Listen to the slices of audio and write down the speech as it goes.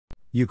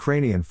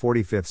Ukrainian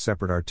 45th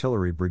Separate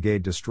Artillery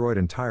Brigade destroyed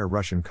entire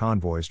Russian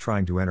convoys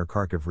trying to enter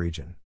Kharkiv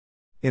region.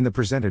 In the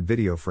presented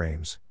video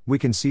frames, we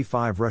can see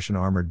 5 Russian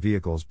armored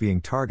vehicles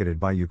being targeted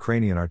by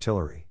Ukrainian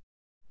artillery.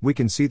 We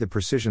can see the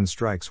precision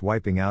strikes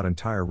wiping out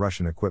entire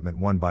Russian equipment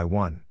one by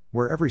one,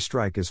 where every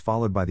strike is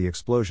followed by the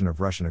explosion of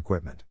Russian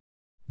equipment.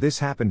 This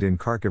happened in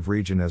Kharkiv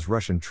region as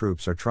Russian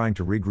troops are trying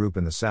to regroup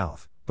in the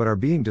south, but are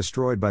being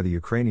destroyed by the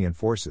Ukrainian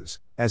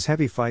forces, as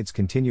heavy fights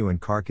continue in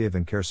Kharkiv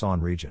and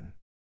Kherson region.